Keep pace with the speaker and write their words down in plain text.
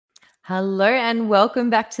Hello and welcome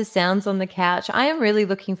back to Sounds on the Couch. I am really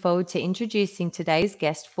looking forward to introducing today's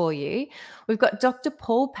guest for you. We've got Dr.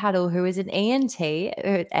 Paul Paddle, who is an ENT,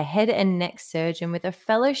 a head and neck surgeon with a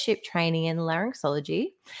fellowship training in laryngology,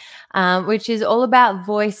 which is all about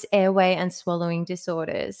voice, airway, and swallowing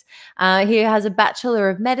disorders. He has a Bachelor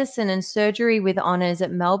of Medicine and Surgery with honours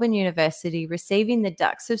at Melbourne University, receiving the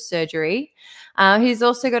Dux of Surgery. He's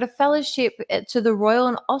also got a fellowship to the Royal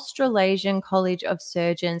and Australasian College of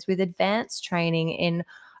Surgeons with advanced training in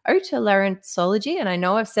Otolaryngology, and I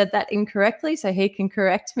know I've said that incorrectly, so he can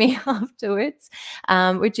correct me afterwards,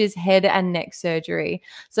 which is head and neck surgery.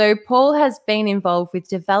 So Paul has been involved with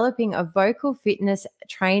developing a vocal fitness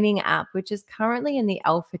training app, which is currently in the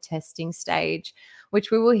alpha testing stage, which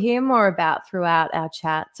we will hear more about throughout our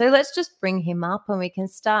chat. So let's just bring him up and we can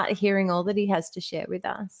start hearing all that he has to share with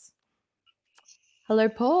us. Hello,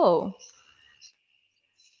 Paul.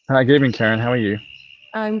 Hi, good evening, Karen. How are you?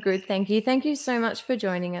 I'm good, thank you. Thank you so much for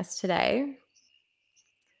joining us today.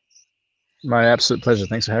 My absolute pleasure.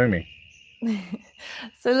 Thanks for having me.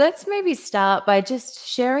 So let's maybe start by just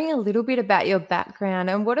sharing a little bit about your background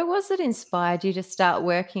and what it was that inspired you to start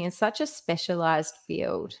working in such a specialized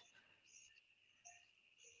field.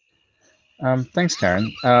 Thanks,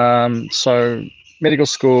 Karen. So medical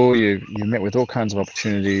school, you met with all kinds of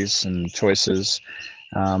opportunities and choices.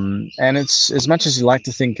 And it's, as much as you like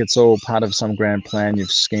to think it's all part of some grand plan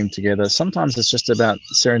you've schemed together, sometimes it's just about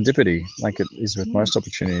serendipity, like it is with most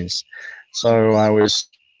opportunities. So I was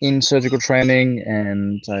in surgical training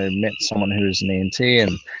and I met someone who's an ENT,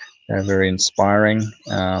 and they're very inspiring,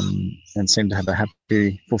 and seem to have a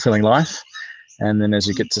happy, fulfilling life. And then as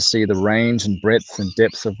you get to see the range and breadth and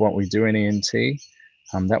depth of what we do in ENT,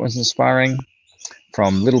 that was inspiring.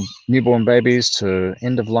 From little newborn babies to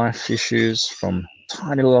end-of-life issues, from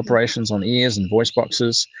tiny little operations on ears and voice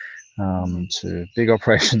boxes, to big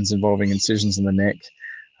operations involving incisions in the neck.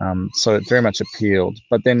 So it very much appealed.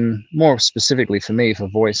 But then more specifically for me, for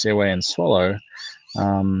voice, airway, and swallow,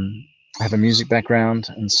 I have a music background,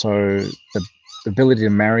 and so the ability to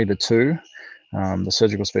marry the two, the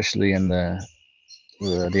surgical specialty and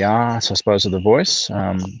the art, I suppose, of the voice,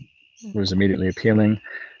 was immediately appealing.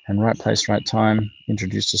 And right place, right time,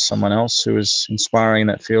 introduced to someone else who was inspiring in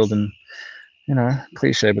that field, and,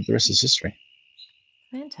 cliche, but the rest is history.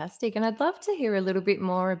 Fantastic. And I'd love to hear a little bit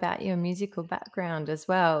more about your musical background as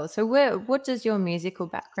well. So what does your musical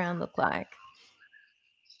background look like?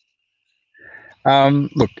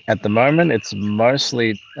 Look, at the moment, it's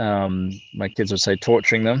mostly, my kids would say,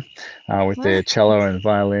 torturing them with their cello and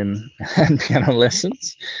violin and piano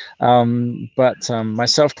lessons. But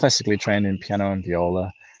myself, classically trained in piano and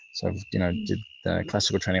viola, so did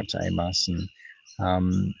classical training up to A-Mas,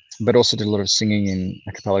 and but also did a lot of singing in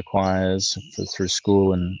a cappella choirs through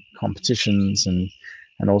school and competitions, and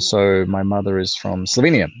also my mother is from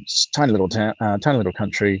Slovenia, tiny little town, tiny little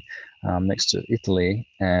country. Next to Italy,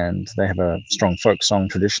 and they have a strong folk song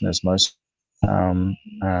tradition, as most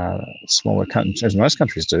smaller countries, as most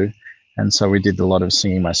countries do. And so we did a lot of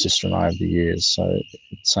singing, my sister and I, over the years. So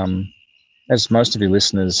it's, as most of your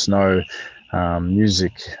listeners know,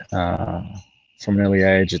 music from an early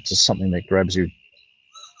age, it's just something that grabs you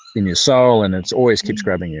in your soul, and it always keeps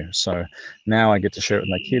grabbing you. So now I get to share it with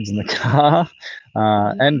my kids in the car,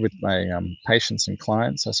 and with my patients and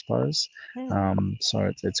clients, I suppose.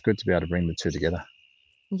 So it's good to be able to bring the two together.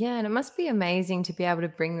 Yeah, and it must be amazing to be able to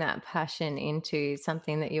bring that passion into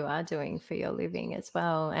something that you are doing for your living as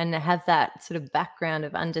well, and have that sort of background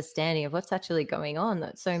of understanding of what's actually going on,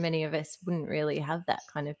 that so many of us wouldn't really have that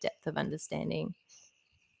kind of depth of understanding.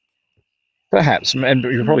 Perhaps, and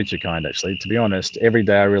you're probably too kind, actually. To be honest, every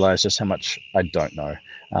day I realize just how much I don't know,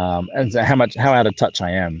 and how out of touch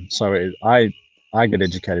I am. So I get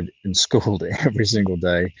educated and schooled every single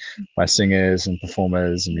day by singers and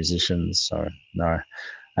performers and musicians. So no,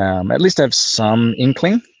 at least I have some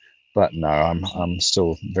inkling, but no, I'm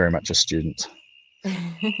still very much a student.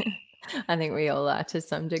 I think we all are to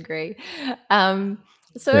some degree.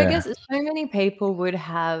 So Yeah. I guess so many people would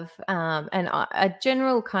have a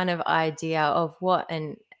general kind of idea of what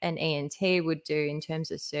an ENT would do in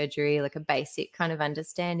terms of surgery, like a basic kind of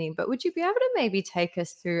understanding. But would you be able to maybe take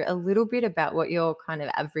us through a little bit about what your kind of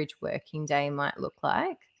average working day might look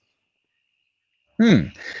like?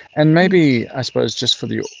 And maybe, I suppose, just for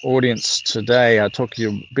the audience today, I'll talk to you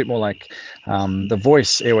a bit more like the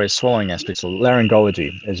voice, airway, swallowing aspects, or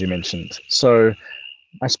laryngology, as you mentioned. So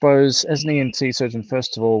I suppose as an ENT surgeon,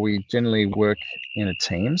 first of all, we generally work in a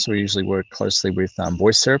team. So we usually work closely with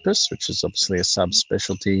voice therapists, which is obviously a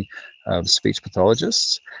subspecialty of speech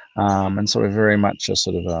pathologists. And so we're very much a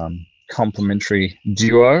sort of complementary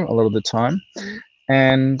duo a lot of the time.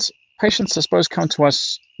 And patients, I suppose, come to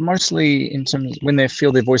us mostly in terms when they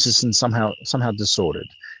feel their voices is somehow disordered,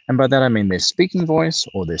 and by that I mean their speaking voice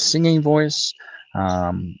or their singing voice,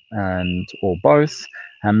 and or both,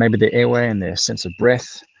 and maybe their airway and their sense of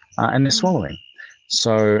breath, and their swallowing.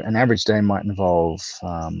 So an average day might involve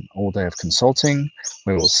all day of consulting,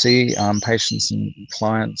 where we'll see patients and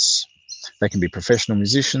clients. They can be professional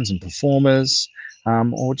musicians and performers,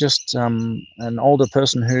 or just an older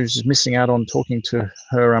person who's missing out on talking to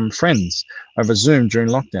her friends over Zoom during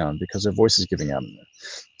lockdown because her voice is giving out.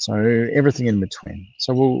 So everything in between.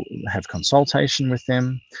 So we'll have consultation with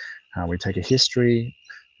them. We take a history.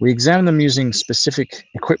 We examine them using specific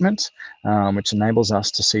equipment, which enables us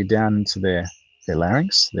to see down into their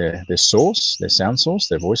larynx, their source, their sound source,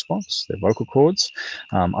 their voice box, their vocal cords,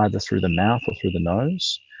 either through the mouth or through the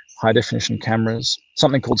nose. High definition cameras,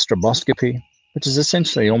 something called stroboscopy, which is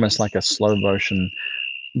essentially almost like a slow motion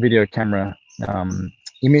video camera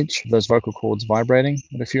image of those vocal cords vibrating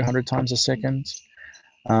at a few hundred times a second.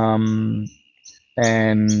 And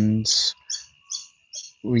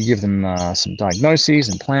we give them some diagnoses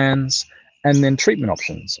and plans, and then treatment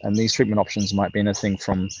options. And these treatment options might be anything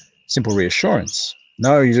from simple reassurance.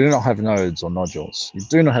 No, you do not have nodes or nodules. You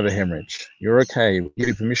do not have a hemorrhage. You're okay. We give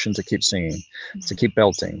you permission to keep singing, to keep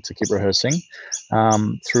belting, to keep rehearsing,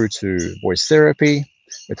 through to voice therapy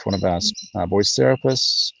with one of our voice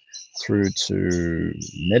therapists, through to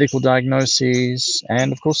medical diagnoses,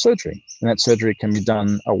 and of course surgery. And that surgery can be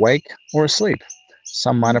done awake or asleep.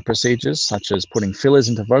 Some minor procedures, such as putting fillers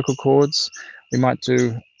into vocal cords, we might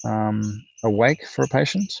do awake for a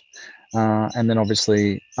patient. And then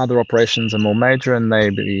obviously other operations are more major and they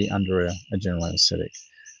be under a general anesthetic.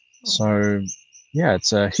 So yeah,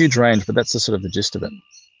 it's a huge range, but that's the sort of the gist of it.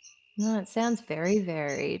 No, it sounds very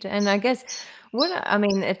varied. And I guess I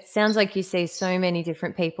mean, it sounds like you see so many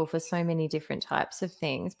different people for so many different types of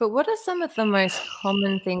things. But what are some of the most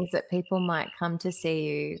common things that people might come to see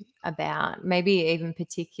you about? Maybe even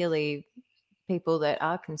particularly people that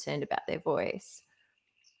are concerned about their voice.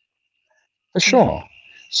 For sure.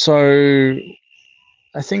 So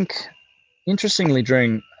I think, interestingly,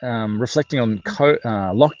 during reflecting on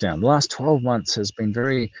lockdown, the last 12 months has been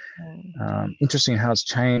very interesting how it's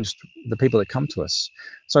changed the people that come to us.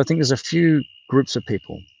 So I think there's a few groups of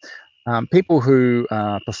people. People who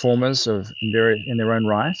are performers in their own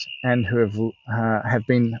right, and who have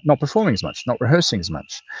been not performing as much, not rehearsing as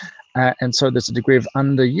much. And so there's a degree of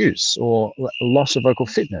underuse or loss of vocal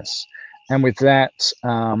fitness. And with that,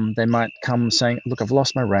 they might come saying, look, I've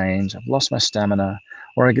lost my range, I've lost my stamina,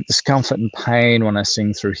 or I get discomfort and pain when I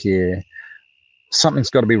sing through here. Something's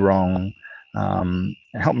got to be wrong.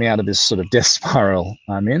 Help me out of this sort of death spiral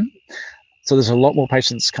I'm in. So there's a lot more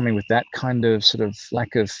patients coming with that kind of sort of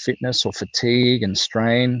lack of fitness or fatigue and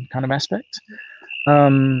strain kind of aspect.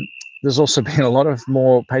 There's also been a lot of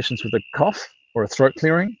more patients with a cough or a throat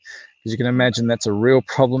clearing, because you can imagine that's a real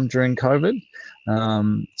problem during COVID.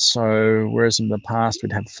 So whereas in the past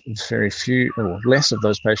we'd have very few or less of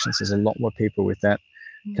those patients, there's a lot more people with that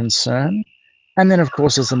concern. And then of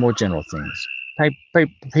course there's the more general things.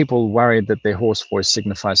 People worried that their hoarse voice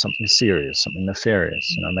signifies something serious, something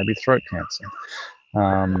nefarious, maybe throat cancer,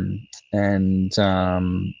 and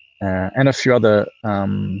a few other,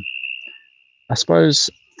 I suppose,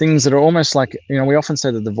 things that are almost like, we often say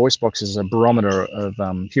that the voice box is a barometer of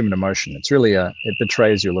human emotion. It's really it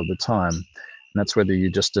betrays you a lot of the time, and that's whether you're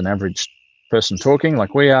just an average person talking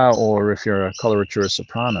like we are, or if you're a coloratura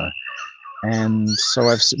soprano. And so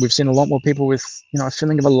we've seen a lot more people with, a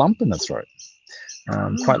feeling of a lump in the throat.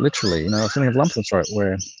 Quite literally, a feeling of lump in the throat,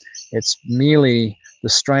 where it's merely the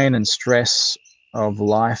strain and stress of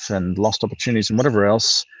life and lost opportunities and whatever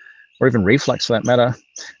else, or even reflux for that matter,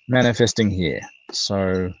 manifesting here.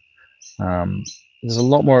 So there's a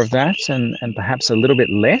lot more of that, and perhaps a little bit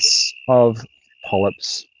less of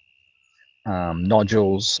polyps,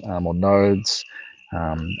 nodules, or nodes,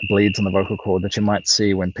 bleeds on the vocal cord that you might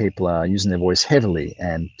see when people are using their voice heavily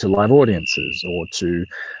and to live audiences or to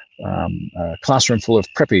a classroom full of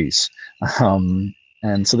preppies.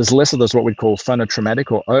 And so there's less of those what we'd call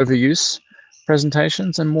phonotraumatic or overuse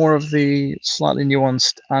presentations, and more of the slightly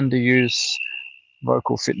nuanced underuse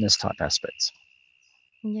vocal fitness type aspects.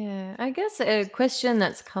 Yeah, I guess a question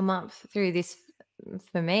that's come up through this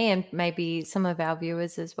for me, and maybe some of our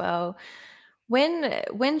viewers as well,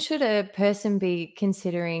 when should a person be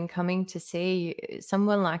considering coming to see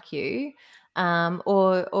someone like you,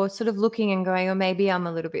 or sort of looking and going, or maybe I'm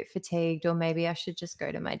a little bit fatigued, or maybe I should just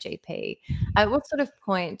go to my GP? At what sort of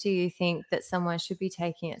point do you think that someone should be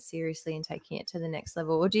taking it seriously and taking it to the next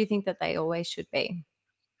level, or do you think that they always should be?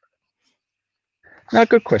 No,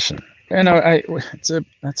 good question. You know,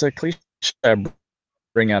 that's a cliche I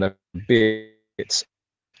bring out a bit.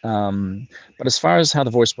 But as far as how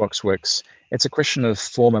the voice box works, it's a question of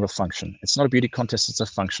form over function. It's not a beauty contest, it's a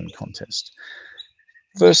function contest.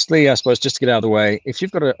 Firstly, I suppose, just to get out of the way, if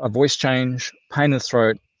you've got a voice change, pain in the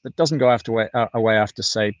throat that doesn't go away after,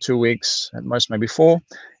 say, 2 weeks, at most maybe 4,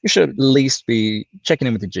 you should at least be checking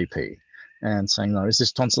in with your GP and saying, no, is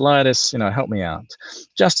this tonsillitis? You know, help me out.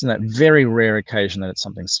 Just in that very rare occasion that it's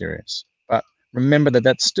something serious. But remember that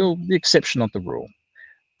that's still the exception, not the rule.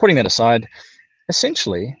 Putting that aside,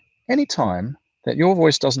 essentially, any time that your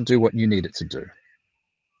voice doesn't do what you need it to do,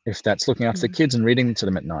 if that's looking after the kids and reading to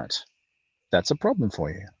them at night, that's a problem for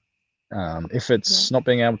you. If it's not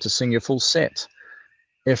being able to sing your full set,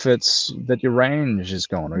 if it's that your range is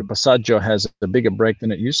gone, or your passaggio has a bigger break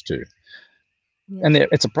than it used to, and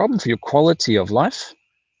it's a problem for your quality of life,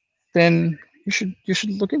 then you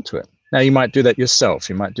should look into it. Now, you might do that yourself.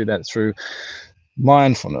 You might do that through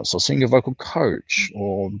mindfulness, or seeing a vocal coach,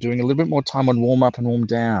 or doing a little bit more time on warm up and warm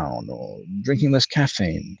down, or drinking less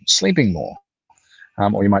caffeine, sleeping more.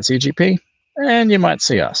 Or you might see a GP, and you might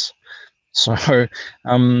see us. So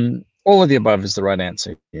all of the above is the right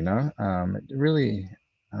answer, you know. It really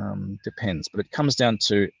depends, but it comes down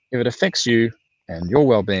to if it affects you and your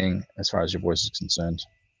well-being as far as your voice is concerned,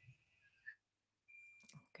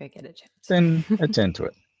 Go get it checked. then attend to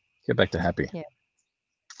it. Get back to happy.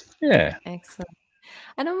 Yeah. Excellent.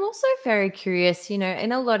 And I'm also very curious, you know,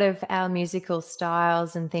 in a lot of our musical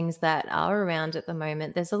styles and things that are around at the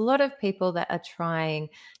moment, there's a lot of people that are trying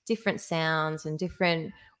different sounds and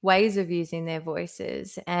different ways of using their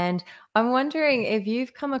voices. And I'm wondering if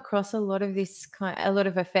you've come across a lot of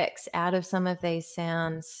effects out of some of these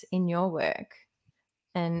sounds in your work,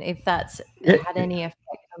 and if that's had any effect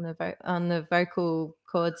on the vocal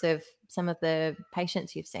cords of some of the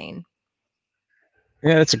patients you've seen.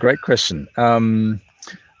 Yeah, that's a great question. I'm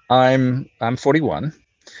 41,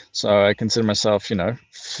 so I consider myself, you know,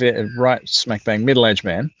 right smack bang middle-aged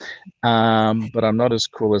man. But I'm not as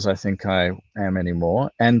cool as I think I am anymore.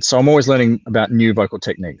 And so I'm always learning about new vocal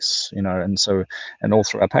techniques, you know, and all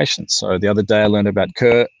through our patients. So the other day I learned about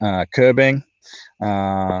curbing,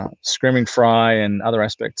 screaming fry, and other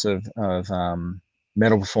aspects of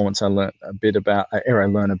metal performance. I learn a bit about, I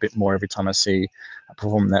learn a bit more every time I see a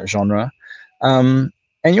perform in that genre. And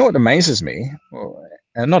you know what amazes me,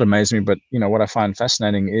 and not amaze me, but you know what I find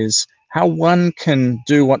fascinating is how one can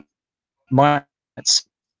do what might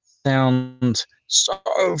sound so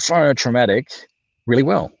far traumatic really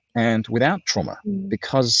well and without trauma,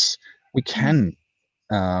 because we can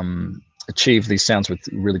achieve these sounds with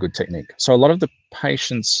really good technique. So a lot of the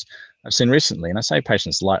patients I've seen recently, and I say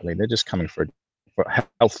patients lightly, they're just coming for a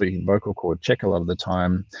healthy vocal cord check a lot of the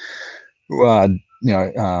time, who are, you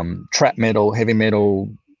know, trap metal, heavy metal,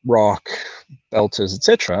 rock, belters,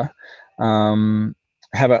 etc.,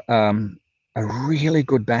 have a really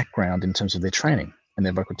good background in terms of their training and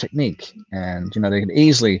their vocal technique, and you know, they can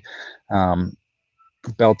easily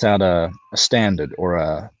belt out a standard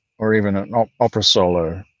or even an opera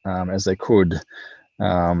solo as they could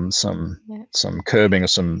some curbing or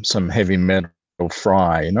some heavy metal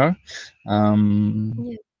fry, you know.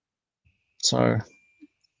 So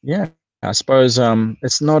yeah, I suppose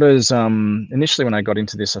it's not as initially when I got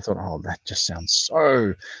into this, I thought, oh, that just sounds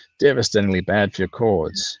so devastatingly bad for your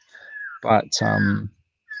chords. But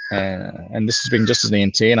and this has been just as an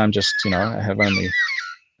ENT, and I'm just, you know, I have only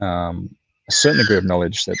a certain degree of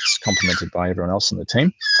knowledge that's complemented by everyone else in the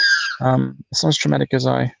team. It's not as traumatic as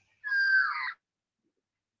I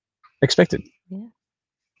expected. Yeah.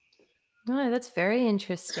 No, that's very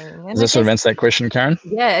interesting. And Does that sort of answer that question, Karen?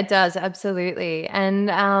 Yeah, it does, absolutely.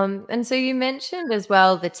 And so you mentioned as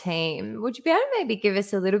well the team. Would you be able to maybe give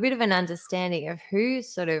us a little bit of an understanding of who's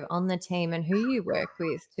sort of on the team and who you work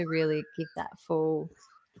with to really give that full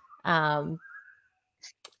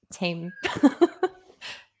team?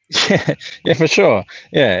 Yeah, for sure.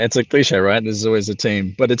 Yeah, it's a cliche, right? There's always a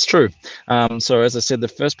team, but it's true. So as I said, the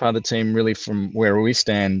first part of the team, really from where we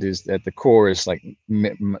stand, is at the core is like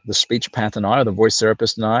the speech path and I, or the voice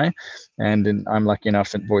therapist and I, and I'm lucky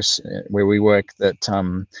enough at voice where we work that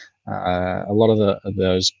a lot of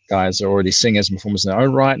those guys are already singers and performers in their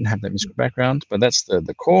own right and have that musical background, but that's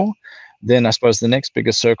the core. Then I suppose the next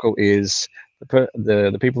bigger circle is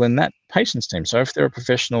the people in that patient's team. So if they're a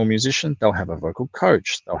professional musician, they'll have a vocal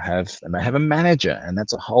coach. They may have a manager, and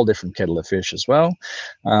that's a whole different kettle of fish as well.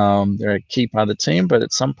 They're a key part of the team, but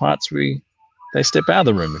at some parts they step out of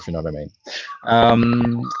the room, if you know what I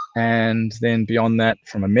mean. And then beyond that,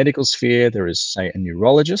 from a medical sphere, there is, say, a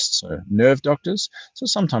neurologist, so nerve doctors. So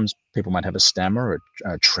sometimes people might have a stammer or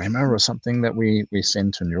a tremor or something that we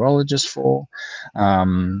send to a neurologist for.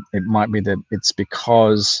 It might be that it's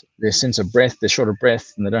because their sense of breath, they're short of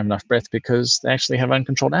breath and they don't have enough breath because they actually have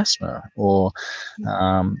uncontrolled asthma or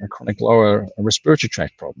a chronic lower respiratory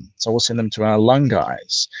tract problem. So we'll send them to our lung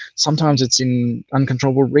guys. Sometimes it's in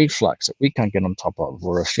uncontrollable reflux that we can't get on top of,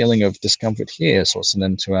 or a feeling of discomfort here, so we'll send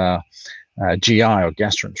them to our GI or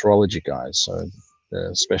gastroenterology guys, so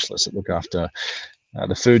the specialists that look after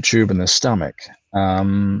the food tube and the stomach.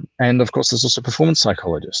 And of course, there's also performance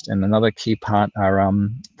psychologists, and another key part are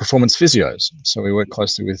performance physios. So we work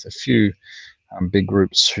closely with a few big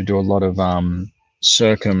groups who do a lot of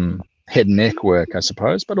circum head and neck work, I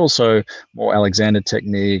suppose, but also more Alexander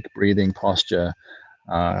technique, breathing, posture,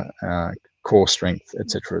 core strength,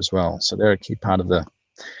 etc. as well. So they're a key part of the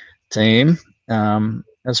team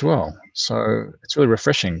as well. So it's really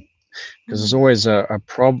refreshing because there's always a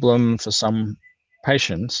problem for some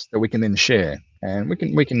patients that we can then share, and we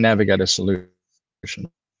can navigate a solution,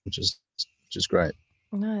 which is great.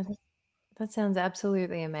 No, that sounds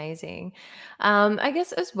absolutely amazing. I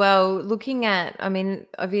guess as well, looking at, I mean,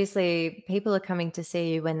 obviously people are coming to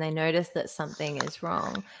see you when they notice that something is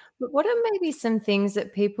wrong. But what are maybe some things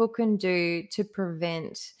that people can do to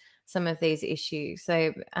prevent some of these issues?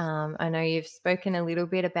 So I know you've spoken a little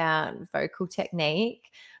bit about vocal technique,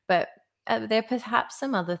 but are there perhaps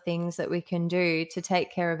some other things that we can do to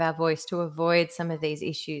take care of our voice to avoid some of these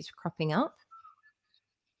issues cropping up?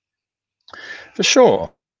 For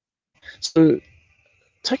sure. So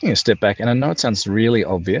taking a step back, and I know it sounds really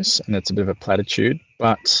obvious and it's a bit of a platitude,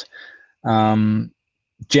 but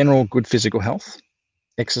general good physical health,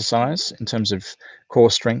 exercise in terms of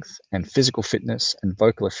core strength and physical fitness and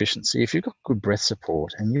vocal efficiency. If you've got good breath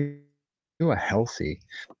support and you are healthy,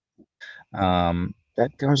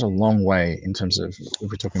 that goes a long way in terms of if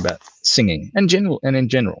we're talking about singing and in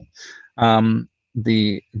general.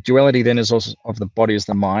 The duality then is also of the body as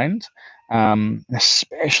the mind,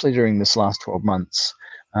 especially during this last 12 months.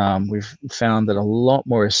 We've found that a lot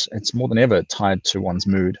more, it's more than ever tied to one's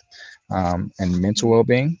mood and mental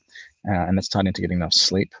well-being, and it's tied into getting enough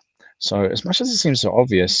sleep. So as much as it seems so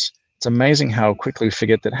obvious, it's amazing how quickly we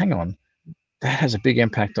forget that, hang on, that has a big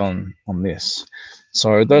impact on this.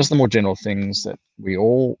 So those are the more general things that we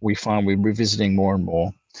find we're revisiting more and more.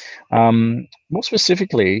 More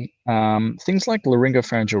specifically, things like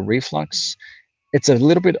laryngopharyngeal reflux. It's a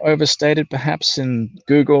little bit overstated perhaps in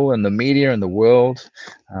Google and the media and the world.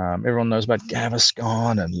 Everyone knows about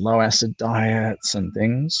Gaviscon and low acid diets and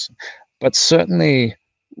things, but certainly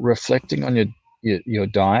reflecting on your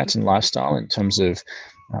diet and lifestyle in terms of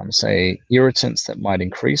say irritants that might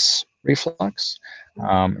increase reflux.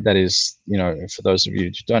 That is, for those of you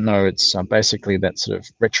who don't know, it's basically that sort of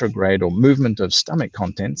retrograde or movement of stomach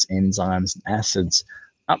contents, enzymes and acids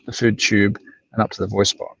up the food tube and up to the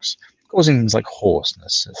voice box, causing things like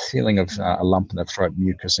hoarseness, a feeling of a lump in the throat,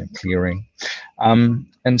 mucus and clearing.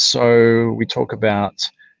 And so we talk about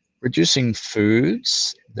reducing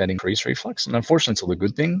foods that increase reflux, and unfortunately it's all the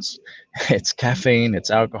good things. It's caffeine,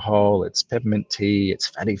 it's alcohol, it's peppermint tea, it's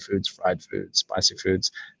fatty foods, fried foods, spicy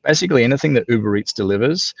foods. Basically anything that Uber Eats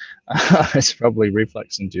delivers is probably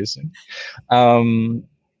reflux inducing. And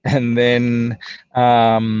then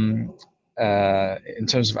in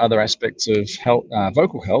terms of other aspects of health,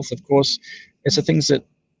 vocal health, of course, it's the things that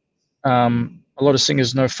a lot of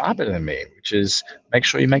singers know far better than me, which is make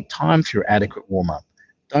sure you make time for your adequate warm-up.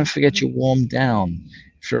 Don't forget you warm down.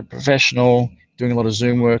 If you're a professional doing a lot of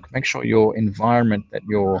Zoom work, make sure your environment that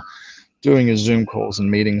you're doing your Zoom calls and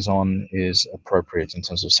meetings on is appropriate in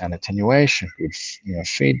terms of sound attenuation, good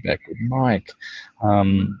feedback, good mic,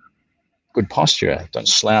 good posture. Don't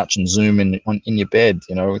slouch and zoom in your bed,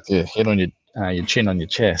 with your head on your chin on your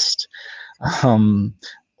chest. All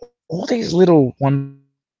these little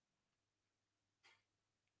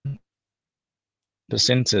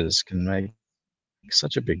 1%ers can make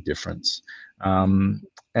such a big difference.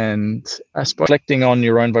 And I suppose reflecting on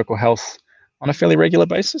your own vocal health on a fairly regular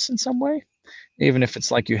basis in some way, even if it's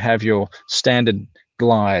like you have your standard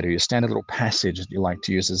glide or your standard little passage that you like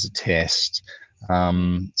to use as a test,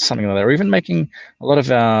 something like that, or even making a lot of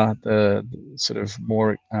the sort of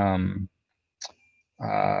more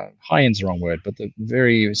high-end's the wrong word, but the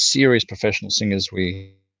very serious professional singers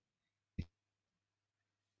we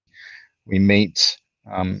meet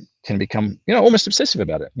can become, almost obsessive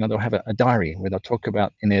about it. They'll have a diary where they'll talk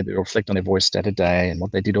about they'll reflect on their voice day to day and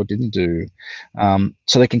what they did or didn't do,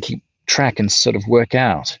 so they can keep track and sort of work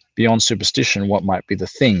out beyond superstition what might be the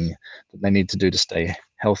thing that they need to do to stay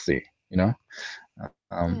healthy.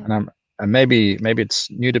 Yeah. And maybe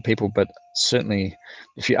it's new to people, but certainly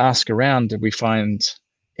if you ask around, we find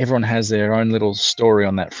everyone has their own little story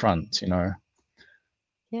on that front, Yeah,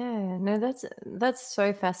 no, that's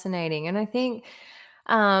so fascinating. And I think,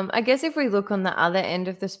 I guess if we look on the other end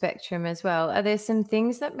of the spectrum as well, are there some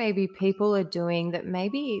things that maybe people are doing that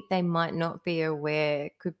maybe they might not be aware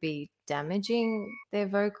could be damaging their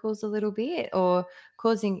vocals a little bit or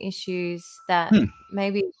causing issues that Hmm.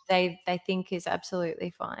 maybe they think is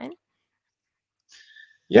absolutely fine?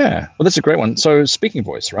 Yeah, well, that's a great one. So speaking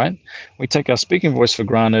voice, right? We take our speaking voice for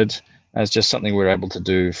granted as just something we're able to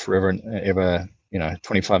do forever and ever,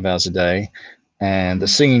 25 hours a day. And the Mm,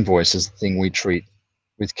 singing voice is the thing we treat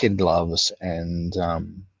with kid gloves and,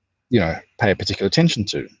 pay particular attention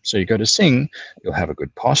to. So you go to sing, you'll have a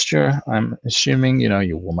good posture, I'm assuming,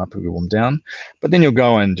 you'll warm up, you'll warm down, but then you'll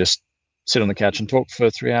go and just sit on the couch and talk for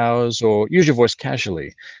 3 hours or use your voice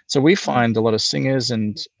casually. So we mm, find a lot of singers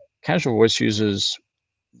and casual voice users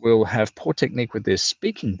will have poor technique with their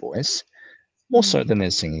speaking voice more so mm. than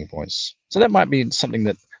their singing voice. So that might be something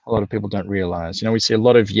that a lot of people don't realize. We see a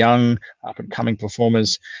lot of young up and coming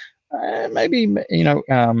performers, maybe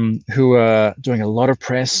who are doing a lot of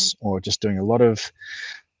press or just doing a lot of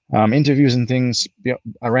interviews and things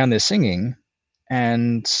around their singing,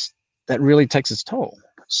 and that really takes its toll.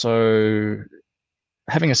 So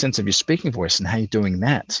having a sense of your speaking voice and how you're doing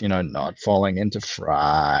that, not falling into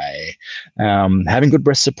fry, having good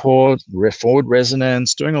breath support, forward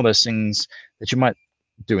resonance, doing all those things that you might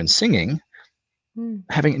do in singing, Mm.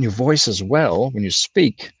 having it in your voice as well when you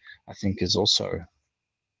speak, I think is also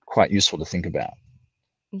quite useful to think about.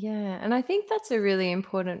 Yeah, and I think that's a really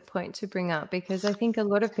important point to bring up because I think a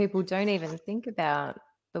lot of people don't even think about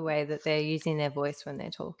the way that they're using their voice when they're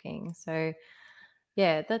talking. So,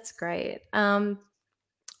 yeah, that's great.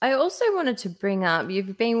 I also wanted to bring up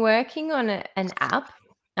you've been working on an app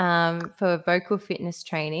for vocal fitness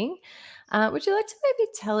training. Would you like to maybe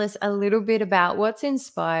tell us a little bit about what's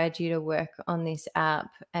inspired you to work on this app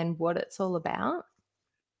and what it's all about?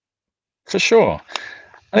 For sure.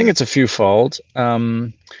 I think it's a few fold.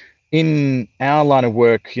 In our line of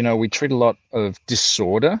work, we treat a lot of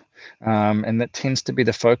disorder, and that tends to be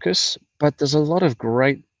the focus. But there's a lot of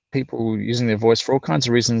great people using their voice for all kinds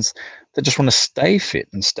of reasons that just want to stay fit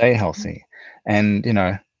and stay healthy. And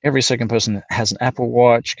every second person has an Apple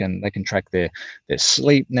Watch, they can track their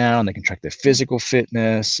sleep now, and they can track their physical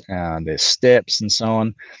fitness, their steps, and so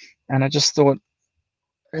on. And I just thought,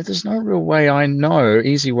 there's no real way I know,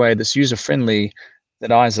 easy way that's user friendly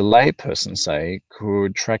that I, as a layperson, say,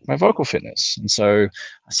 could track my vocal fitness. And so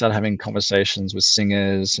I started having conversations with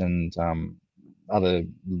singers and other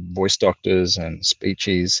voice doctors and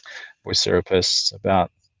speechies, voice therapists about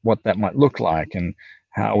what that might look like and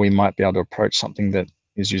how we might be able to approach something that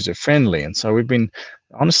is user friendly. And so we've been,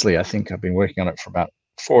 honestly, I think I've been working on it for about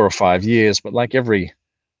 4 or 5 years, but like every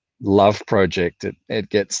love project, it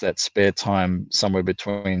gets that spare time somewhere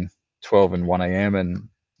between 12 and 1 a.m. and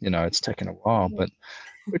it's taken a while, but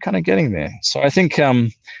we're kind of getting there. So I think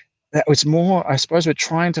that was more, I suppose we're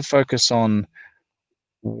trying to focus on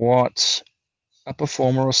what a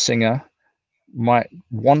performer or singer might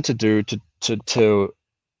want to do to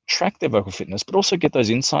track their vocal fitness, but also get those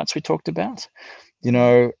insights we talked about.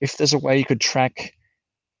 If there's a way you could track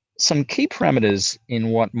some key parameters in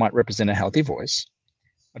what might represent a healthy voice,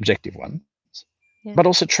 objective one, Yeah. but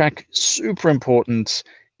also track super important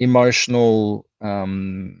emotional,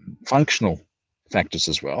 functional factors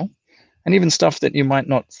as well, and even stuff that you might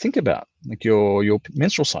not think about, like your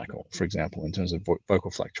menstrual cycle, for example, in terms of vocal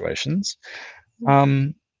fluctuations. Mm.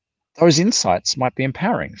 Um, those insights might be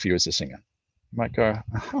empowering for you as a singer. You might go,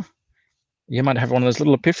 uh-huh. You might have one of those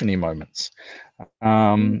little epiphany moments.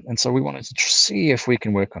 Mm. And so we wanted to see if we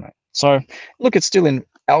can work on it. So look, it's still in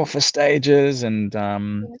alpha stages, and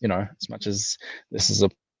as much as this is a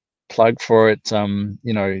plug for it,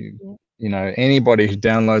 Yeah. anybody who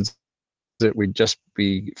downloads it, we'd just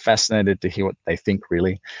be fascinated to hear what they think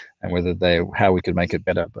really, and how we could make it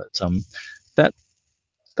better. But that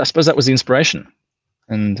I suppose that was the inspiration,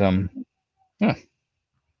 and yeah.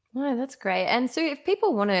 No, that's great. And so if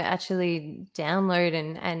people want to actually download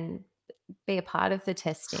and be a part of the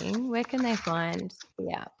testing, where can they find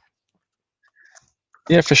the app?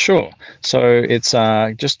 Yeah, for sure. So it's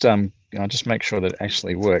just make sure that it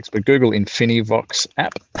actually works. But Google Infinivox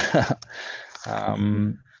app,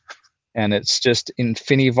 um, and it's just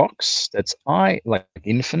Infinivox. That's I like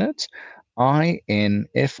infinite,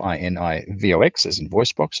 INFINIVOX as in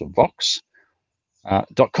voice box or Vox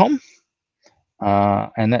 .com.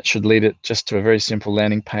 And that should lead it just to a very simple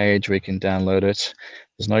landing page where you can download it.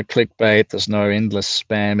 There's no clickbait. There's no endless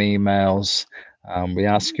spam emails. We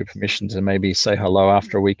ask your permission to maybe say hello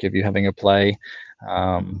after a week of you having a play.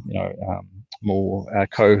 More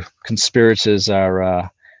co-conspirators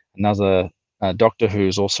are another doctor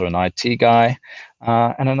who's also an IT guy,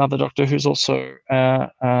 and another doctor who's also a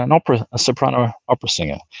soprano opera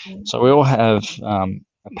singer. So we all have a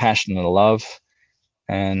passion and a love,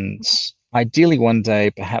 and ideally one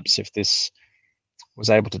day, perhaps if this was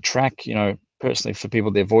able to track, personally for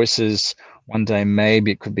people, their voices, one day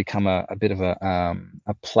maybe it could become a bit of a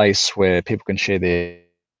place where people can share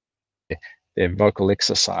their vocal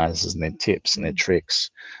exercises and their tips and their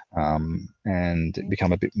tricks, and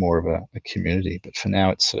become a bit more of a community. But for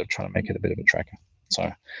now, it's sort of trying to make it a bit of a tracker.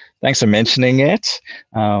 So thanks for mentioning it.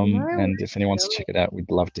 And if anyone wants to check it out,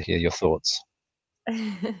 we'd love to hear your thoughts.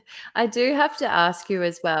 I do have to ask you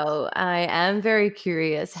as well. I am very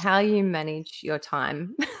curious how you manage your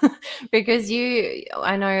time because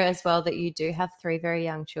I know as well that you do have 3 very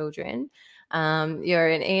young children. You're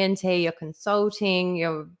an ENT, you're consulting,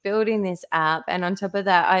 you're building this app, and on top of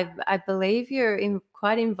that, I believe you're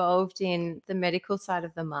quite involved in the medical side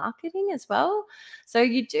of the marketing as well. So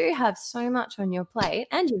you do have so much on your plate,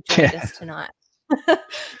 and you've joined us tonight.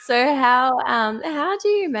 So how do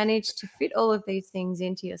you manage to fit all of these things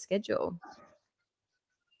into your schedule?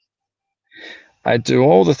 I do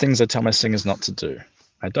all the things I tell my singers not to do.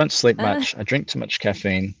 I don't sleep much. I drink too much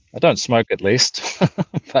caffeine. I don't smoke, at least.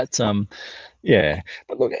 But yeah.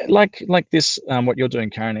 But look, like this, what you're doing,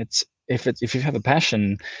 Karen, it's if you have a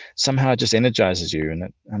passion, somehow it just energizes you. And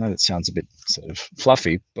I know that sounds a bit sort of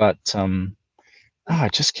fluffy, but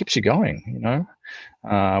it just keeps you going.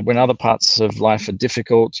 When other parts of life are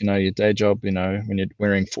difficult, your day job, when you're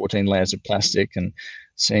wearing 14 layers of plastic and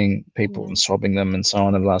seeing people and swabbing them and so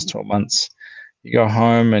on in the last 12 months, you go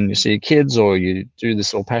home and you see your kids, or you do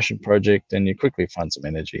this all passion project, and you quickly find some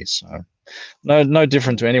energy. So no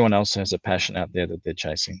different to anyone else who has a passion out there that they're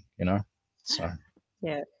chasing, so.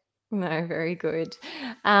 Yeah, no, very good.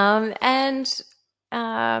 And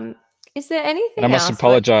is there anything and I must else?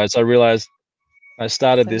 apologize. I realized I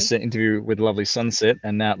started this interview with a lovely sunset,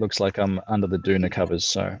 and now it looks like I'm under the doona covers,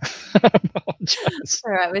 so I apologize.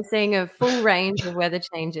 All right, we're seeing a full range of weather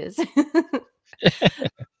changes.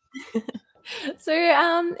 So,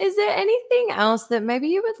 is there anything else that maybe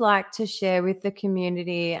you would like to share with the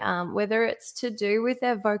community, whether it's to do with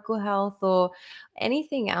their vocal health or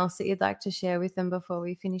anything else that you'd like to share with them before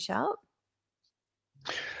we finish up?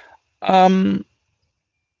 The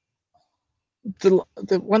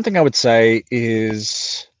one thing I would say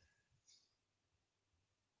is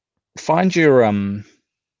find your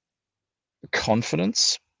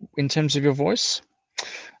confidence in terms of your voice.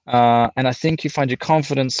 And I think you find your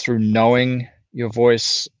confidence through knowing your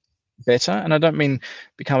voice better. And I don't mean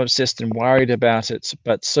become obsessed and worried about it,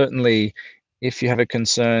 but certainly if you have a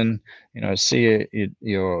concern, see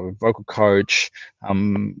your vocal coach,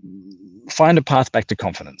 find a path back to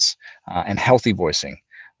confidence and healthy voicing.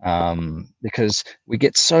 Because we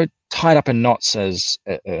get so tied up in knots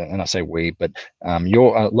and I say we, but a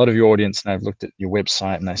lot of your audience, and I've looked at your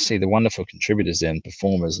website and I see the wonderful contributors there and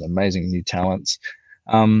performers and amazing new talents.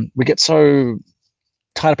 We get so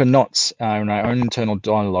tied up in knots in our own internal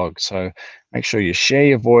dialogue. So make sure you share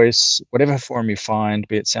your voice, whatever forum you find,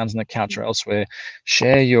 be it Sounds on the Couch or elsewhere.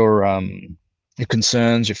 Share your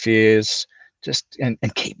concerns, your fears, and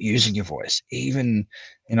keep using your voice. Even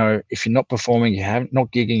if you're not performing,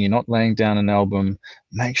 not gigging, you're not laying down an album,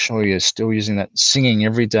 make sure you're still using that, singing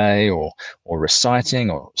every day, or reciting,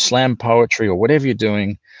 or slam poetry, or whatever you're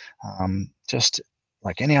doing. Just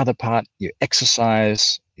like any other part, you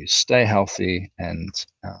exercise, you stay healthy, and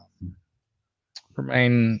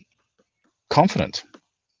remain confident.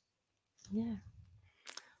 Yeah.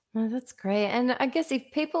 Oh, that's great. And I guess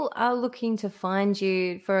if people are looking to find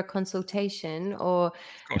you for a consultation, or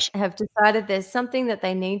have decided there's something that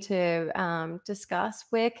they need to discuss,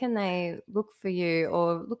 where can they look for you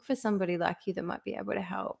or look for somebody like you that might be able to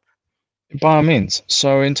help? By all means.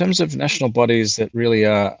 So in terms of national bodies that really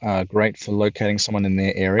are great for locating someone in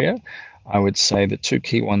their area, I would say the 2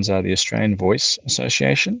 key ones are the Australian Voice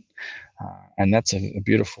Association, and that's a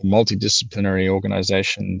beautiful multidisciplinary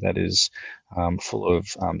organization that is full of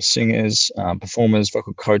singers, performers,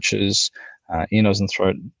 vocal coaches, ear, nose, and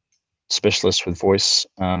throat specialists with voice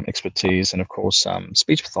expertise, and of course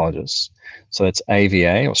speech pathologists. So that's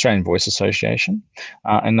AVA, Australian Voice Association.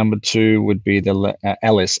 And number 2 would be the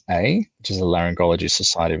LSA, which is the Laryngology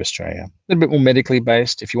Society of Australia. A little bit more medically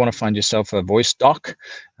based. If you want to find yourself a voice doc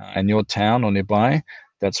in your town or nearby,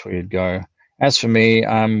 that's where you'd go. As for me,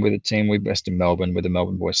 I'm with a team, we're based in Melbourne with the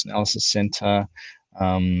Melbourne Voice Analysis Centre,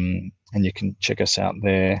 and you can check us out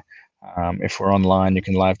there. If we're online, you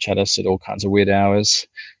can live chat us at all kinds of weird hours.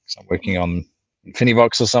 So I'm working on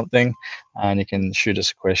InfiniVox or something, and you can shoot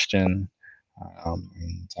us a question.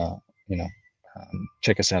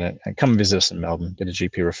 Check us out and come visit us in Melbourne. Get a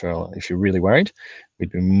GP referral if you're really worried.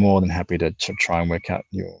 We'd be more than happy to try and work out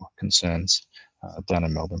your concerns down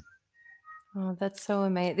in Melbourne. Oh, that's so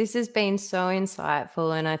amazing. This has been so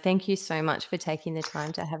insightful, and I thank you so much for taking the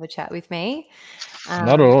time to have a chat with me.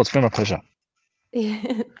 Not at all. It's been my pleasure.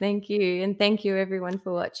 Thank you. And thank you, everyone,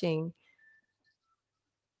 for watching.